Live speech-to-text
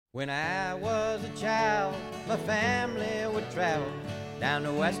When I was a child, my family would travel down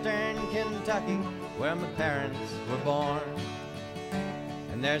to western Kentucky, where my parents were born.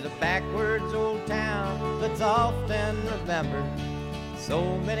 And there's a backwards old town that's often remembered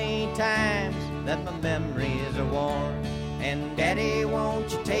so many times that my memories are worn. And Daddy,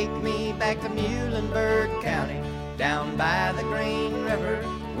 won't you take me back to Muhlenberg County, down by the Green River,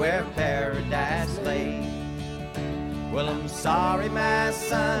 where paradise lay? Well, I'm sorry, my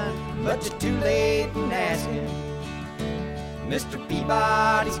son, but you're too late in asking. Mr.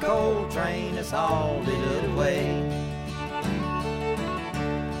 Peabody's coal train has hauled it away.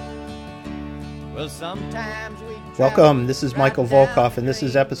 Well, sometimes we... Welcome, this is Michael Volkov, and this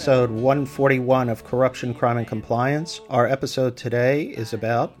is episode 141 of Corruption, Crime, and Compliance. Our episode today is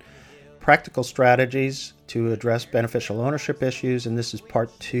about practical strategies to address beneficial ownership issues, and this is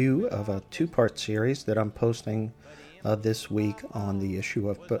part 2 of a two-part series that I'm posting this week on the issue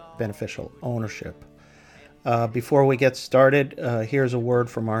of beneficial ownership. Before we get started, here's a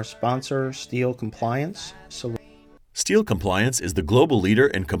word from our sponsor, Steel Compliance. Steel Compliance is the global leader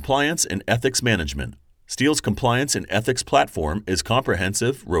in compliance and ethics management. Steel's compliance and ethics platform is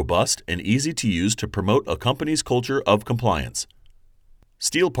comprehensive, robust, and easy to use to promote a company's culture of compliance.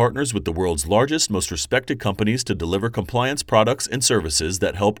 Steel partners with the world's largest, most respected companies to deliver compliance products and services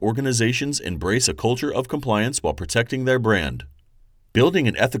that help organizations embrace a culture of compliance while protecting their brand. Building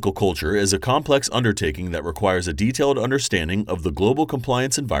an ethical culture is a complex undertaking that requires a detailed understanding of the global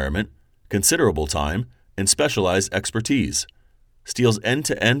compliance environment, considerable time, and specialized expertise. Steel's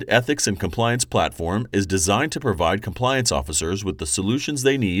end-to-end ethics and compliance platform is designed to provide compliance officers with the solutions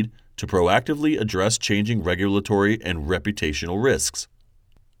they need to proactively address changing regulatory and reputational risks.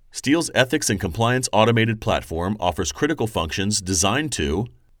 Steel's Ethics and Compliance Automated Platform offers critical functions designed to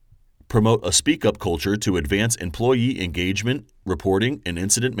promote a speak-up culture to advance employee engagement, reporting, and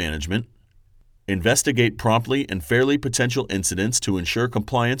incident management, investigate promptly and fairly potential incidents to ensure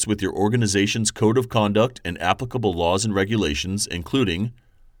compliance with your organization's code of conduct and applicable laws and regulations, including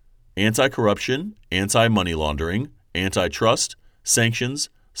anti-corruption, anti-money laundering, antitrust, sanctions,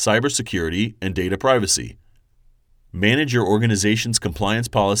 cybersecurity, and data privacy. Manage your organization's compliance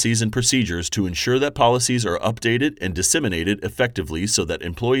policies and procedures to ensure that policies are updated and disseminated effectively so that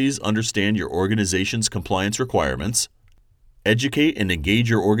employees understand your organization's compliance requirements. Educate and engage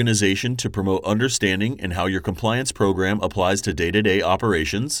your organization to promote understanding in how your compliance program applies to day-to-day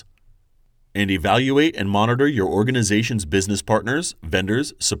operations. And evaluate and monitor your organization's business partners,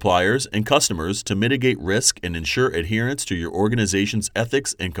 vendors, suppliers, and customers to mitigate risk and ensure adherence to your organization's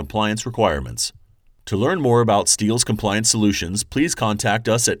ethics and compliance requirements. To learn more about Steel's compliance solutions, please contact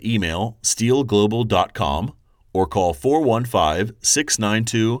us at email steelglobal.com or call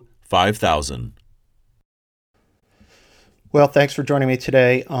 415-692-5000. Well, thanks for joining me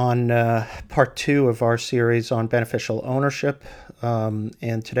today on part 2 of our series on beneficial ownership.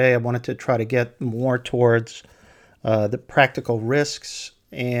 And today I wanted to try to get more towards the practical risks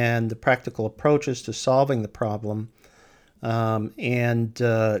and the practical approaches to solving the problem,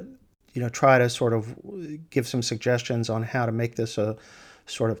 try to sort of give some suggestions on how to make this a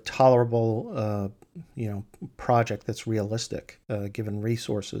sort of tolerable, project that's realistic, given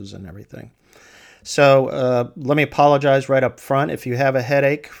resources and everything. So let me apologize right up front. If you have a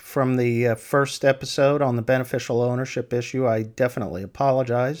headache from the first episode on the beneficial ownership issue, I definitely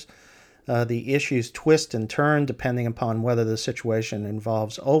apologize. The issues twist and turn depending upon whether the situation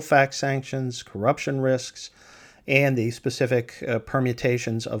involves OFAC sanctions, corruption risks, and the specific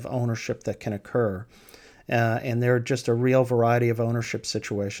permutations of ownership that can occur. And there are just a real variety of ownership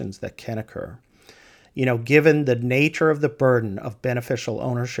situations that can occur. Given the nature of the burden of beneficial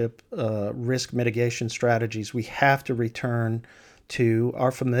ownership risk mitigation strategies, we have to return to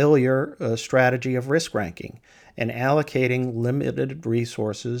our familiar strategy of risk ranking and allocating limited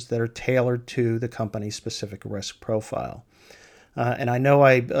resources that are tailored to the company's specific risk profile. And I know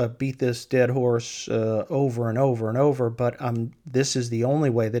I beat this dead horse over and over and over, but this is the only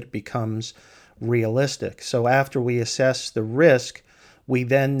way that it becomes realistic. So after we assess the risk, we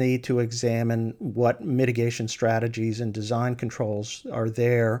then need to examine what mitigation strategies and design controls are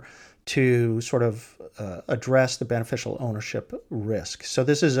there to sort of address the beneficial ownership risk. So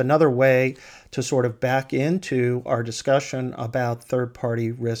this is another way to sort of back into our discussion about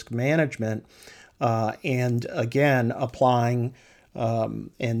third-party risk management, and again, applying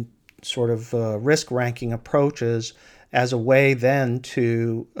and sort of risk ranking approaches as a way then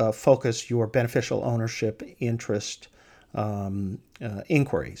to focus your beneficial ownership interest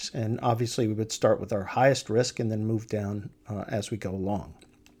inquiries. And obviously we would start with our highest risk and then move down as we go along.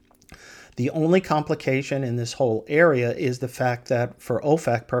 The only complication in this whole area is the fact that for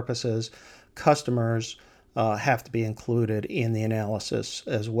OFAC purposes, customers have to be included in the analysis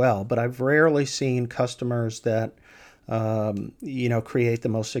as well. But I've rarely seen customers that create the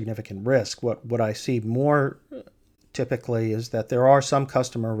most significant risk. What I see more typically is that there are some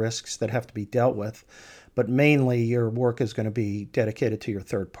customer risks that have to be dealt with, but mainly your work is going to be dedicated to your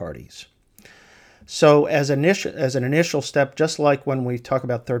third parties. So as an initial step, just like when we talk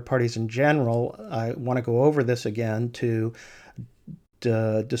about third parties in general, I want to go over this again to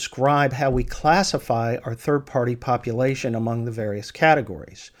describe how we classify our third-party population among the various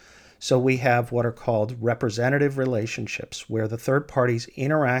categories. So we have what are called representative relationships, where the third parties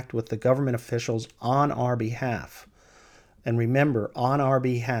interact with the government officials on our behalf. And remember, on our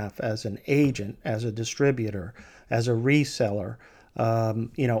behalf as an agent, as a distributor, as a reseller,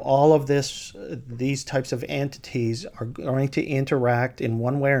 all of these types of entities are going to interact in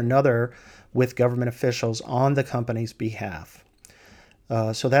one way or another with government officials on the company's behalf.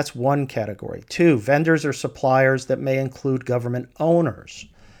 So that's one category. 2, vendors or suppliers that may include government owners.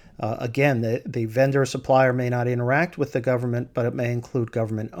 Again, the vendor or supplier may not interact with the government, but it may include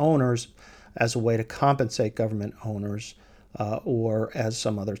government owners as a way to compensate government owners or as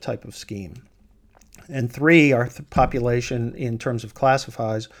some other type of scheme. And 3, our population in terms of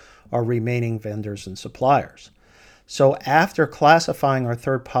classifies are remaining vendors and suppliers. So after classifying our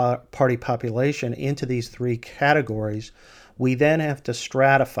third-party population into these 3 categories, we then have to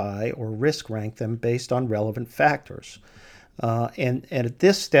stratify or risk rank them based on relevant factors. And at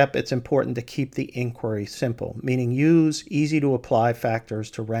this step, it's important to keep the inquiry simple, meaning use easy-to-apply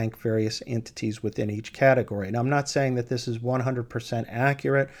factors to rank various entities within each category. And I'm not saying that this is 100%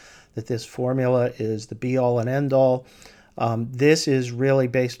 accurate, that this formula is the be-all and end-all. This is really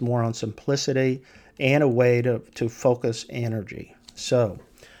based more on simplicity and a way to focus energy. So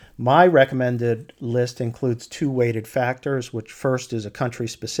my recommended list includes 2 weighted factors, which first is a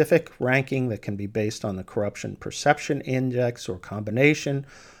country-specific ranking that can be based on the Corruption Perception Index or combination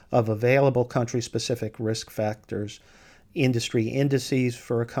of available country-specific risk factors, industry indices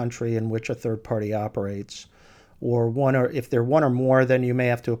for a country in which a third party operates, or if there are one or more, then you may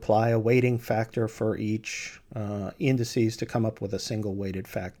have to apply a weighting factor for each indices to come up with a single weighted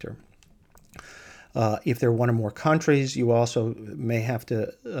factor. If there are one or more countries, you also may have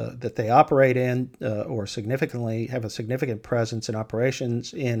to, that they operate in or significantly have a significant presence in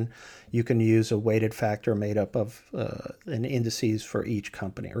operations in, you can use a weighted factor made up of an indices for each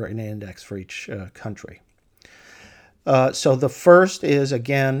company or an index for each country. So the first is,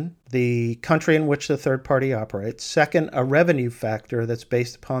 again, the country in which the third party operates. Second, a revenue factor that's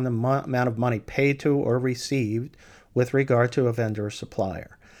based upon the amount of money paid to or received with regard to a vendor or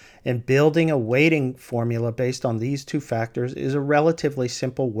supplier. And building a weighting formula based on these 2 factors is a relatively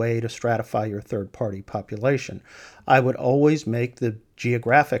simple way to stratify your third-party population. I would always make the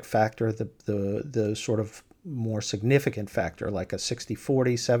geographic factor the sort of more significant factor, like a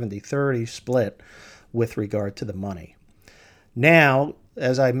 60-40, 70-30 split with regard to the money. Now,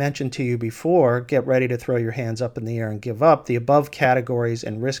 as I mentioned to you before, get ready to throw your hands up in the air and give up. The above categories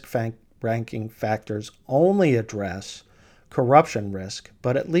and risk ranking factors only address corruption risk,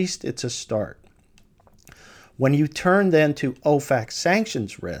 but at least it's a start. When you turn then to OFAC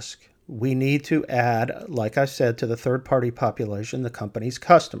sanctions risk, we need to add, like I said, to the third-party population, the company's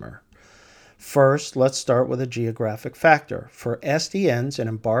customer. First, let's start with a geographic factor. For SDNs in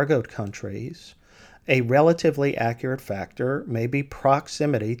embargoed countries, a relatively accurate factor may be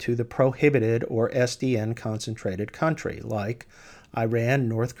proximity to the prohibited or SDN concentrated country, like Iran,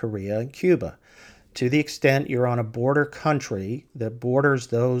 North Korea, and Cuba. To the extent you're on a border country that borders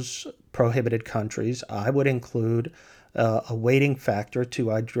those prohibited countries, I would include a weighting factor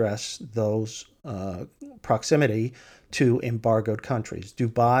to address those proximity to embargoed countries.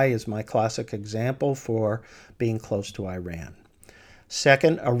 Dubai is my classic example for being close to Iran.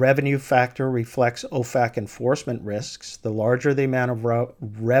 Second, a revenue factor reflects OFAC enforcement risks. The larger the amount of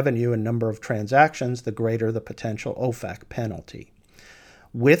revenue and number of transactions, the greater the potential OFAC penalty.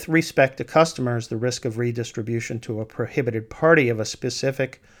 With respect to customers, the risk of redistribution to a prohibited party of a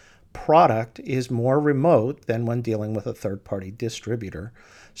specific product is more remote than when dealing with a third-party distributor.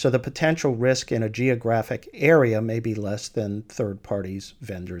 So the potential risk in a geographic area may be less than third parties,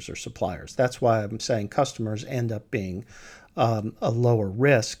 vendors, or suppliers. That's why I'm saying customers end up being a lower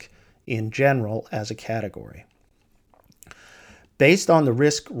risk in general as a category. Based on the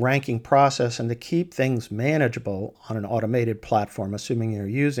risk ranking process and to keep things manageable on an automated platform, assuming you're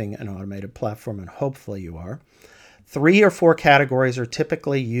using an automated platform, and hopefully you are, 3 or 4 categories are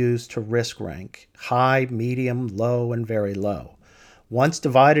typically used to risk rank: high, medium, low, and very low. Once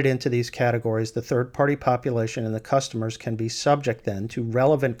divided into these categories, the third-party population and the customers can be subject then to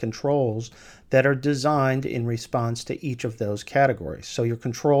relevant controls that are designed in response to each of those categories. So your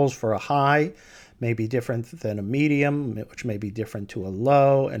controls for a high may be different than a medium, which may be different to a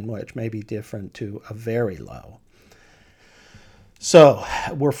low, and which may be different to a very low. So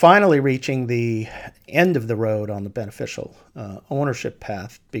we're finally reaching the end of the road on the beneficial ownership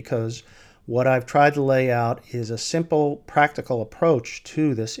path, because what I've tried to lay out is a simple, practical approach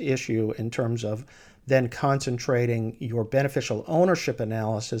to this issue in terms of then concentrating your beneficial ownership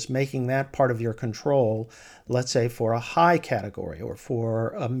analysis, making that part of your control, let's say for a high category or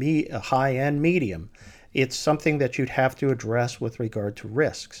for a high-end medium. It's something that you'd have to address with regard to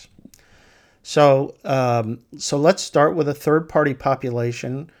risks. So let's start with a third-party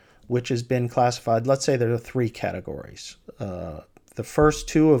population, which has been classified. Let's say there are three categories. The first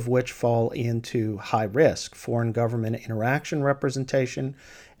two of which fall into high risk: foreign government interaction representation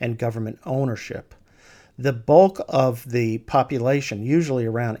and government ownership. The bulk of the population, usually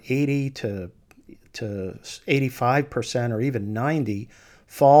around 80 to 85% or even 90%,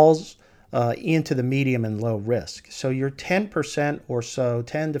 falls into the medium and low risk. So your 10% or so,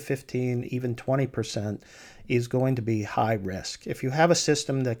 10 to 15, even 20% is going to be high risk. If you have a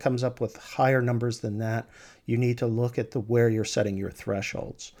system that comes up with higher numbers than that, you need to look at where you're setting your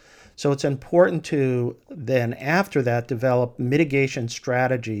thresholds. So it's important to then, after that, develop mitigation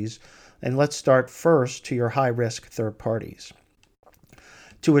strategies. And let's start first to your high-risk third parties.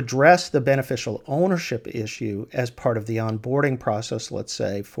 To address the beneficial ownership issue as part of the onboarding process, let's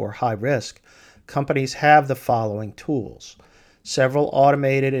say, for high risk, companies have the following tools. Several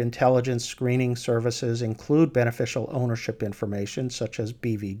automated intelligence screening services include beneficial ownership information, such as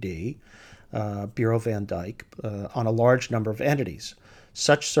BVD, Bureau van Dijk, on a large number of entities.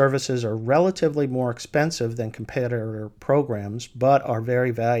 Such services are relatively more expensive than competitor programs, but are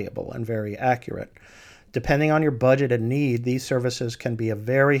very valuable and very accurate. Depending on your budget and need, these services can be a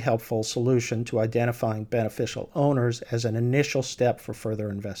very helpful solution to identifying beneficial owners as an initial step for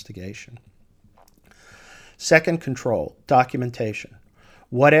further investigation. Second control, documentation.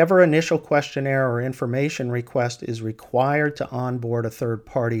 Whatever initial questionnaire or information request is required to onboard a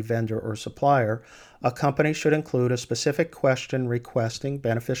third-party vendor or supplier, a company should include a specific question requesting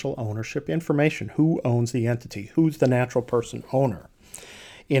beneficial ownership information. Who owns the entity? Who's the natural person owner?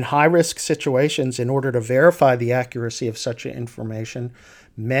 In high-risk situations, in order to verify the accuracy of such information,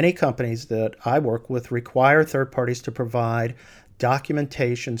 many companies that I work with require third parties to provide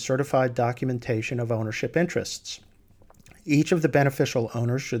documentation, certified documentation of ownership interests. Each of the beneficial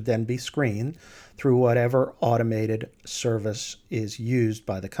owners should then be screened through whatever automated service is used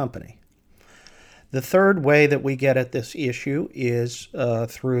by the company. The third way that we get at this issue is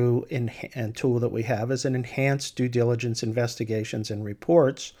through a tool that we have is an enhanced due diligence investigations and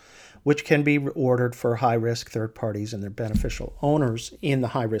reports, which can be ordered for high-risk third parties and their beneficial owners in the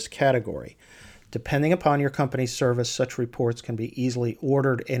high-risk category. Depending upon your company's service, such reports can be easily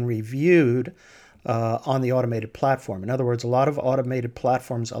ordered and reviewed on the automated platform. In other words, a lot of automated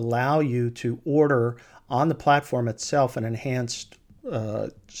platforms allow you to order on the platform itself an enhanced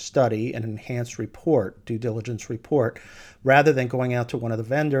study, an enhanced report, due diligence report, rather than going out to one of the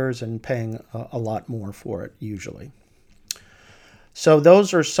vendors and paying a lot more for it usually. So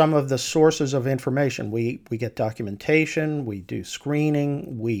those are some of the sources of information. We get documentation, we do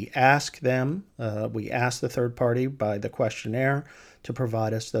screening, we ask them, we ask the third party by the questionnaire to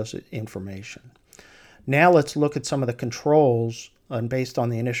provide us those information. Now let's look at some of the controls, and based on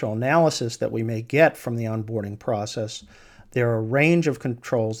the initial analysis that we may get from the onboarding process, there are a range of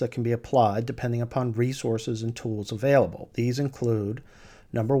controls that can be applied depending upon resources and tools available. These include,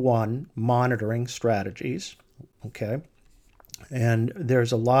 number one, monitoring strategies, okay? And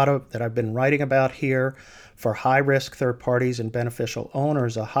there's a lot of that I've been writing about here. For high-risk third parties and beneficial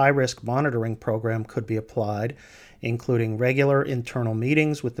owners, a high-risk monitoring program could be applied, including regular internal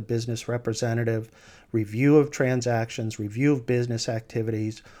meetings with the business representative, review of transactions, review of business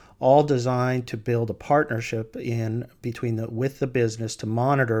activities, all designed to build a partnership with the business to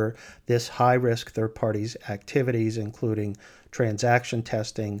monitor this high-risk third parties' activities, including transaction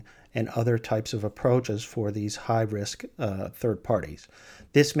testing and other types of approaches for these high-risk third parties.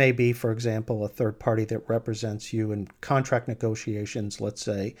 This may be, for example, a third party that represents you in contract negotiations, let's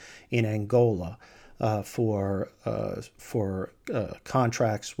say, in Angola, for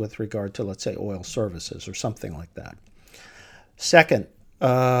contracts with regard to, let's say, oil services or something like that. Second,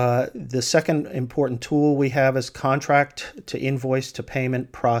 the second important tool we have is contract to invoice to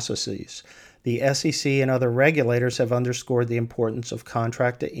payment processes. The SEC and other regulators have underscored the importance of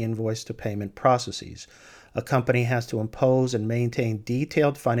contract to invoice to payment processes. A company has to impose and maintain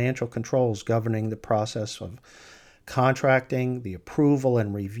detailed financial controls governing the process of contracting, the approval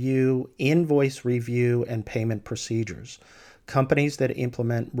and review, invoice review, and payment procedures. Companies that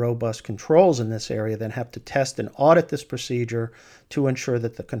implement robust controls in this area then have to test and audit this procedure to ensure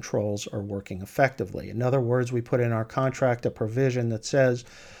that the controls are working effectively. In other words, we put in our contract a provision that says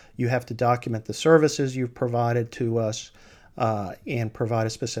you have to document the services you've provided to us and provide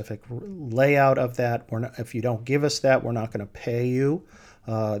a specific layout of that. If you don't give us that, we're not going to pay you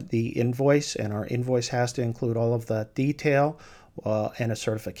the invoice, and our invoice has to include all of that detail and a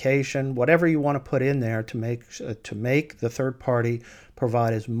certification, whatever you want to put in there to make the third party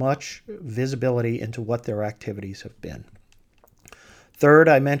provide as much visibility into what their activities have been. Third,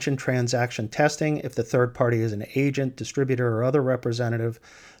 I mentioned transaction testing. If the third party is an agent, distributor, or other representative,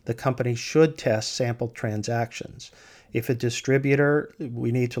 the company should test sampled transactions. If a distributor,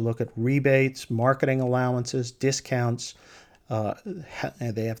 we need to look at rebates, marketing allowances, discounts.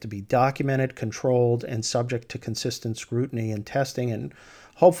 They have to be documented, controlled, and subject to consistent scrutiny and testing, and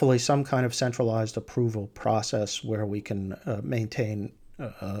hopefully some kind of centralized approval process where we can maintain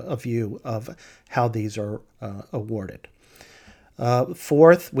a view of how these are awarded.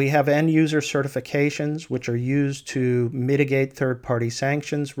 Fourth, we have end-user certifications, which are used to mitigate third-party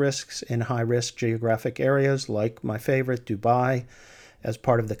sanctions risks in high-risk geographic areas like my favorite, Dubai. As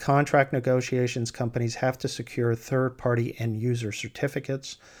part of the contract negotiations, companies have to secure third-party end-user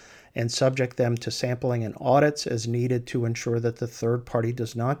certificates and subject them to sampling and audits as needed to ensure that the third party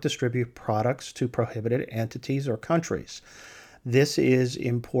does not distribute products to prohibited entities or countries. This is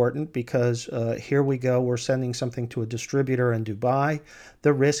important because here we go, we're sending something to a distributor in Dubai.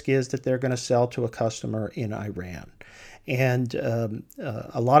 The risk is that they're going to sell to a customer in Iran. And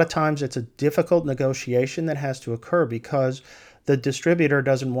a lot of times it's a difficult negotiation that has to occur because the distributor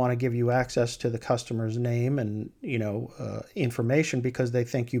doesn't want to give you access to the customer's name and information because they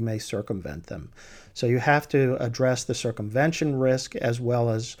think you may circumvent them. So you have to address the circumvention risk as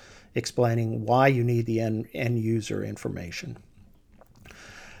well as explaining why you need the end user information.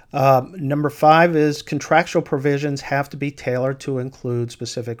 Number 5 is contractual provisions have to be tailored to include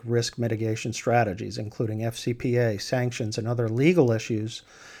specific risk mitigation strategies, including FCPA, sanctions, and other legal issues,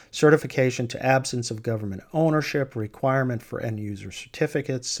 certification to absence of government ownership, requirement for end-user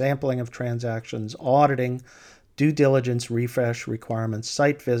certificates, sampling of transactions, auditing, due diligence refresh requirements,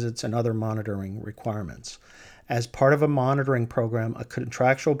 site visits, and other monitoring requirements. As part of a monitoring program, a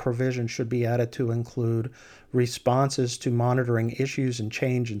contractual provision should be added to include responses to monitoring issues and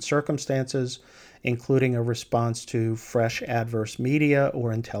change in circumstances, including a response to fresh adverse media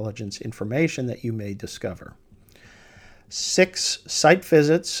or intelligence information that you may discover. 6, site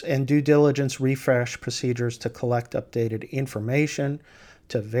visits and due diligence refresh procedures to collect updated information,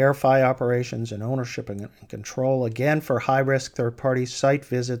 to verify operations and ownership and control. Again, for high-risk third-party site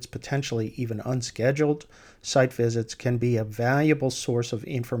visits, potentially even unscheduled site visits, can be a valuable source of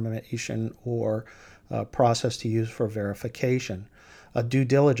information or process to use for verification. A due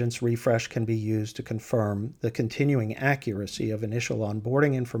diligence refresh can be used to confirm the continuing accuracy of initial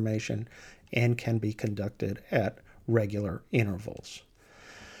onboarding information and can be conducted at regular intervals.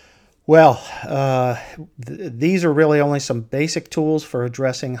 Well, these are really only some basic tools for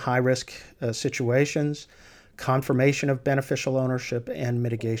addressing high-risk situations, confirmation of beneficial ownership, and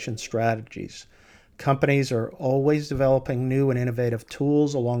mitigation strategies. Companies are always developing new and innovative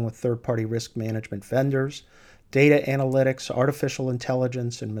tools along with third-party risk management vendors. Data analytics, artificial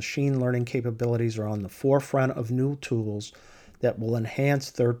intelligence, and machine learning capabilities are on the forefront of new tools that will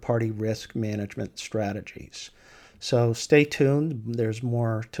enhance third-party risk management strategies. So stay tuned. There's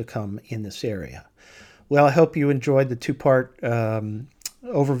more to come in this area. Well, I hope you enjoyed the 2-part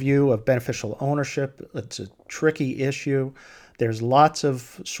overview of beneficial ownership. It's a tricky issue. There's lots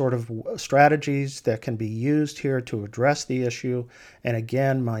of sort of strategies that can be used here to address the issue. And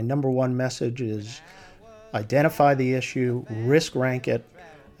again, my number one message is identify the issue, risk rank it,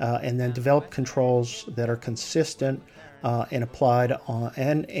 and then develop controls that are consistent and applied on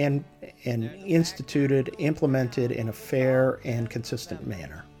and instituted, implemented in a fair and consistent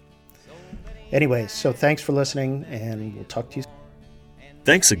manner. Anyway, so thanks for listening, and we'll talk to you.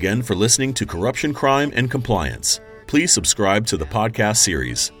 Thanks again for listening to Corruption, Crime, and Compliance. Please subscribe to the podcast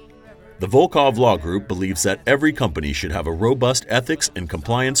series. The Volkov Law Group believes that every company should have a robust ethics and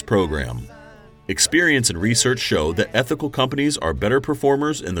compliance program. Experience and research show that ethical companies are better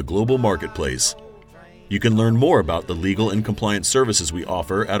performers in the global marketplace. You can learn more about the legal and compliance services we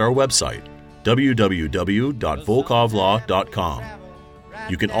offer at our website, www.volkovlaw.com.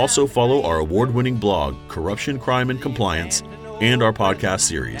 You can also follow our award-winning blog, Corruption, Crime, and Compliance, and our podcast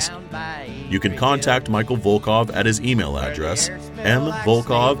series. You can contact Michael Volkov at his email address,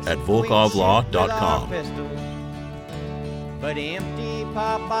 mvolkov@volkovlaw.com. But empty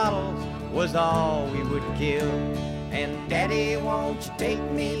pop bottles was all we would kill. And Daddy, won't you take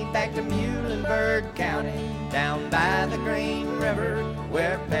me back to Muhlenberg County, down by the Green River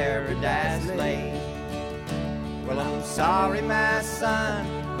where paradise lay? Well, I'm sorry, my son,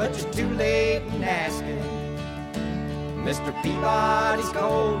 but you're too late in asking. Mr. Peabody's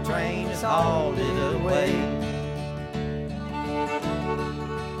coal train has hauled it away.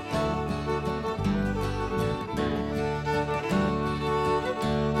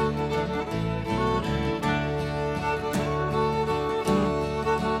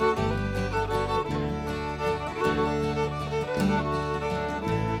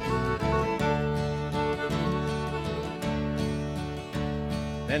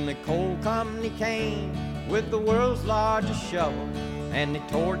 Then the coal company came with the world's largest shovel, and they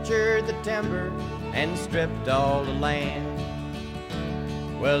tortured the timber and stripped all the land.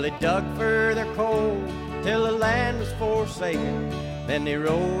 Well, they dug for their coal till the land was forsaken. Then they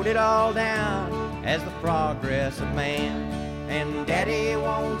wrote it all down as the progress of man. And Daddy,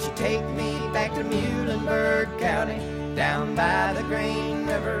 won't you take me back to Muhlenberg County, down by the Green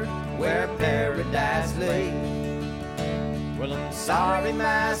River where paradise lay? Well, I'm sorry,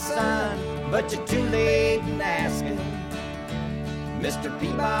 my son, but you're too late in asking. Mr.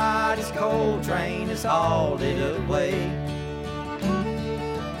 Peabody's coal train has hauled it away.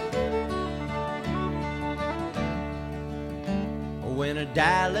 When I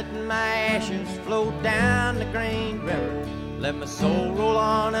die, let my ashes float down the Green River. Let my soul roll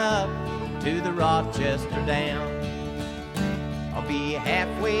on up to the Rochester Dam. I'll be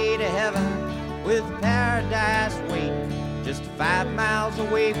halfway to heaven with paradise waiting, just 5 miles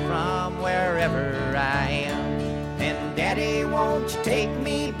away from wherever I am. And Daddy, won't you take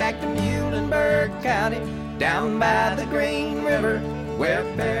me back to Muhlenberg County, down by the Green River where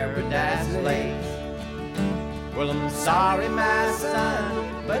paradise lays? Well, I'm sorry, my son,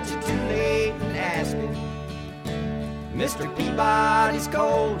 but you're too late in asking. Mr. Peabody's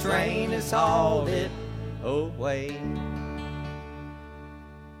coal train has hauled it away.